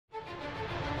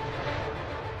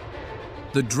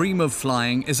The dream of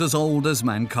flying is as old as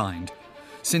mankind.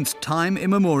 Since time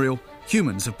immemorial,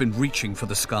 humans have been reaching for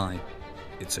the sky.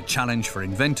 It's a challenge for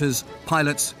inventors,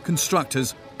 pilots,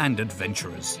 constructors, and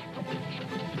adventurers.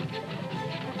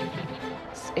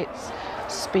 It's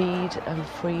speed and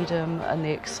freedom and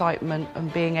the excitement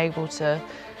and being able to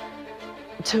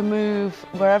move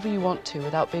wherever you want to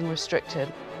without being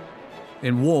restricted.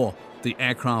 In war, the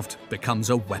aircraft becomes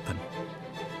a weapon.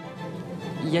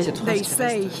 They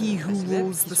say he who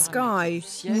rules the sky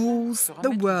rules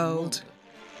the world.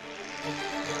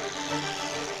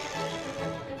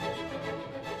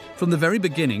 From the very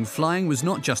beginning, flying was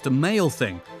not just a male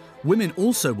thing. Women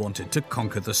also wanted to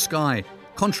conquer the sky,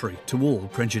 contrary to all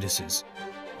prejudices.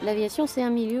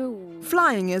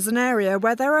 Flying is an area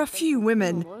where there are few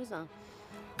women,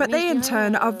 but they in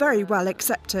turn are very well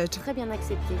accepted.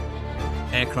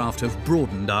 Aircraft have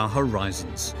broadened our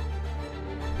horizons.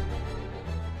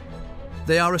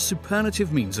 They are a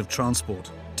superlative means of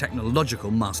transport,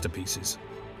 technological masterpieces.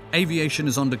 Aviation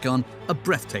has undergone a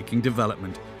breathtaking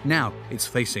development. Now it's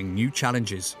facing new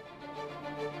challenges.